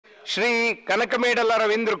Shri Kanakamedala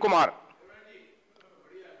Ravindra Kumar.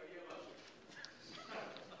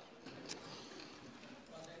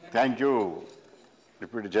 Thank you,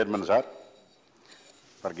 Deputy Chairman Sir,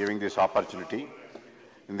 for giving this opportunity.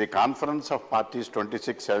 In the Conference of Parties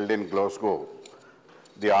 26 held in Glasgow,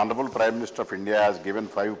 the Honourable Prime Minister of India has given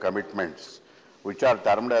 5 commitments which are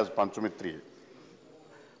termed as Panchamitri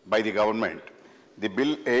by the government. The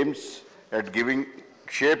bill aims at giving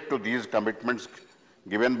shape to these commitments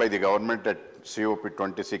given by the government at COP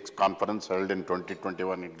 26 conference held in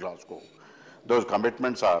 2021 in Glasgow. Those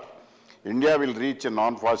commitments are: India will reach a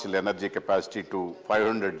non-fossil energy capacity to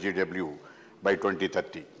 500 GW by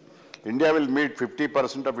 2030. India will meet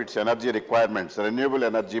 50% of its energy requirements, renewable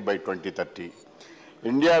energy, by 2030.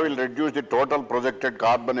 India will reduce the total projected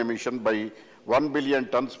carbon emission by 1 billion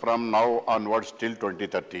tons from now onwards till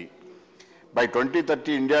 2030. By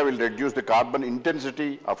 2030, India will reduce the carbon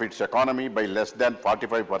intensity of its economy by less than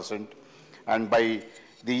 45%, and by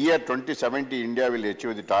the year 2070, India will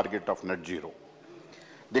achieve the target of net zero.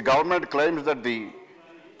 The government claims that the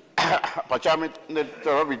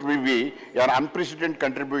it will be an unprecedented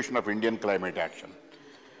contribution of Indian climate action.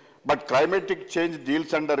 But climatic change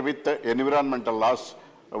deals under with environmental laws,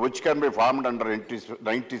 which can be formed under entries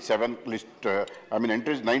 97 list,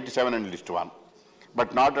 entries 97 and list 1,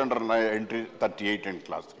 but not under entry 38 and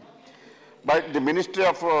class 3. But the Ministry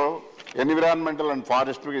of Environmental and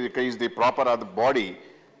Forestry is the proper body,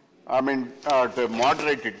 to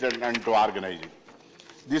moderate it and to organize it.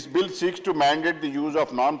 This bill seeks to mandate the use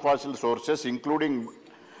of non-fossil sources, including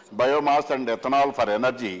biomass and ethanol for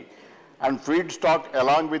energy, and feedstock,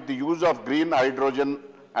 along with the use of green hydrogen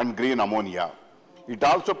and green ammonia. It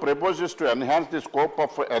also proposes to enhance the scope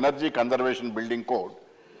of Energy Conservation Building Code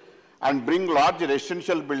and bring large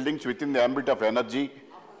residential buildings within the ambit of Energy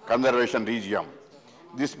Conservation Regime.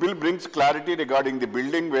 This bill brings clarity regarding the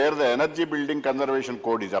building where the Energy Building Conservation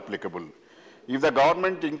Code is applicable. If the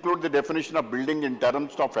government includes the definition of building in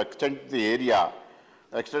terms of extent the area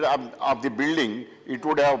of the building, it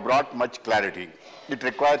would have brought much clarity. It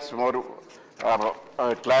requires more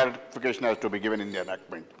clarification has to be given in the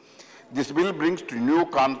enactment. This bill brings two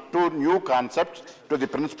new concepts to the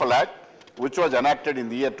Principal Act, which was enacted in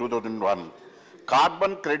the year 2001: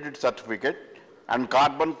 Carbon Credit Certificate and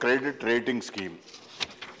Carbon Credit Rating Scheme.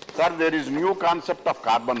 Sir, there is new concept of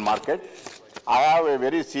carbon market. I have a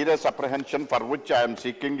very serious apprehension for which I am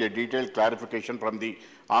seeking a detailed clarification from the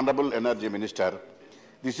Honourable Energy Minister.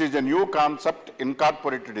 This is a new concept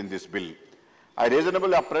incorporated in this bill. I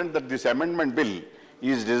reasonably apprehend that this amendment bill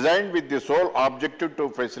is designed with the sole objective to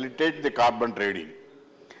facilitate the carbon trading.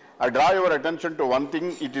 I draw your attention to one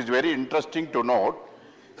thing. It is very interesting to note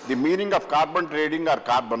the meaning of carbon trading or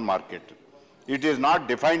carbon market. It is not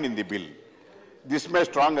defined in the bill. This may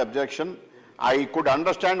strong objection. I could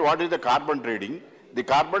understand what is the carbon trading. The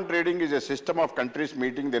carbon trading is a system of countries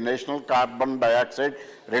meeting the national carbon dioxide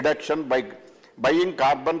reduction by buying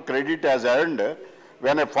carbon credit as earned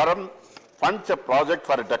when a firm funds a project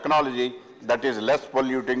for a technology that is less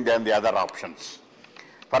polluting than the other options.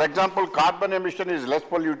 For example, carbon emission is less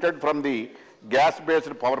polluted from the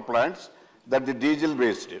gas-based power plants than the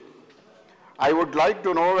diesel-based. I would like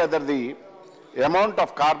to know whether the amount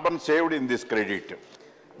of carbon saved in this credit.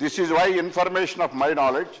 This is why information of my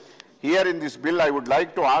knowledge. Here in this bill, I would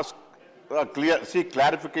like to ask, seek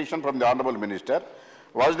clarification from the Honourable Minister.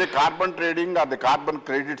 Was the carbon trading or the carbon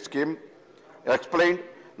credit scheme explained?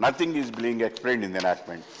 Nothing is being explained in the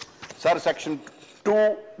enactment. Sir, Section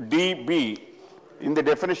 2DB in the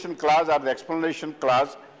definition clause or the explanation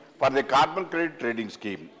clause for the carbon credit trading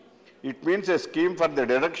scheme. It means a scheme for the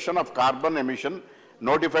reduction of carbon emission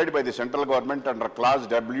notified by the central government under clause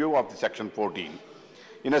W of the Section 14.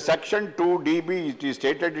 In a Section 2DB, it is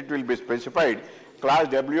stated it will be specified clause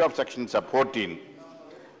W of Section 14.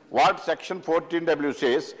 What Section 14W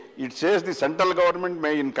says? It says the central government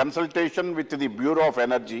may, in consultation with the Bureau of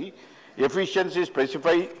Energy Efficiency,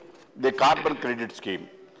 specify the carbon credit scheme.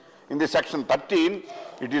 In the Section 13,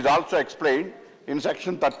 it is also explained. In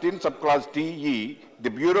Section 13, subclause TE, the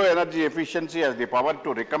Bureau of Energy Efficiency has the power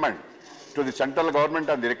to recommend to the central government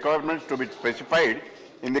and the requirements to be specified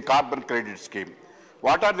in the carbon credit scheme.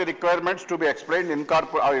 What are the requirements to be explained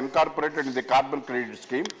incorporated in the carbon credit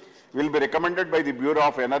scheme will be recommended by the Bureau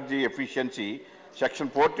of Energy Efficiency. Section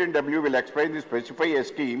 14W will explain the specify a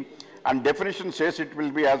scheme, and definition says it will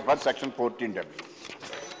be as per Section 14W.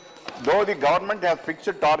 Though the government has fixed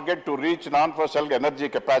a target to reach non-fossil energy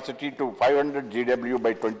capacity to 500 GW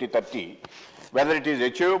by 2030, whether it is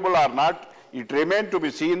achievable or not, it remains to be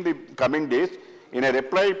seen in the coming days. In a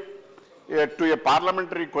reply to a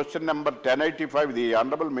parliamentary question number 1085, the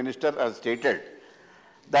Honourable Minister has stated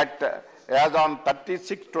that as on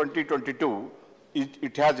 36/2022,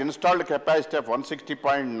 it has installed capacity of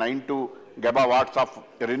 160.92 gigawatts of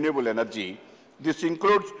renewable energy. This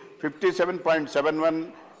includes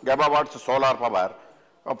 57.71 gigawatts solar power,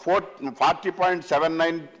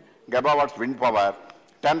 40.79 gigawatts wind power,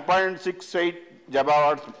 10.68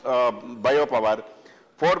 gigawatts biopower,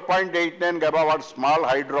 4.89 gigawatts small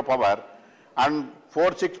hydropower, and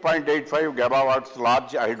 46.85 gigawatts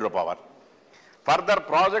large hydropower. Further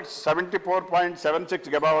projects, 74.76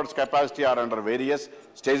 gigawatts capacity are under various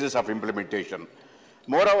stages of implementation.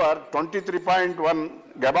 Moreover, 23.1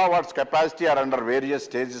 gigawatts capacity are under various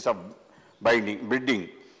stages of bidding.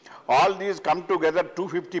 All these come together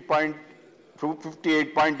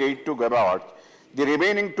 258.82 gigawatts. The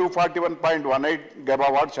remaining 241.18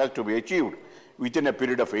 gigawatts has to be achieved within a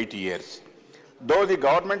period of 8 years. Though the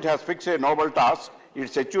government has fixed a noble task,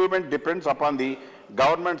 its achievement depends upon the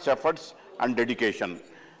government's efforts and dedication.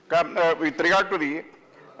 With regard to the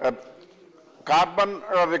carbon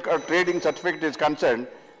trading certificate is concerned,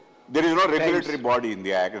 there is no regulatory body in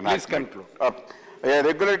the act. Please conclude. A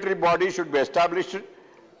regulatory body should be established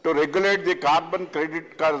to regulate the carbon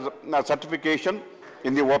credit certification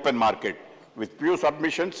in the open market. With few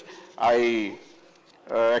submissions, I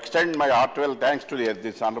extend my heartfelt thanks to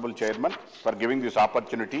this Honorable Chairman for giving this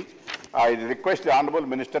opportunity. I request the Honorable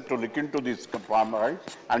Minister to look into this point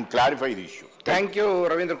and clarify the issue. Thank you,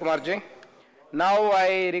 Ravindra Kumar ji. Now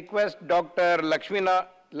I request Dr. Lakshmikant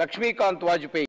Vajpayee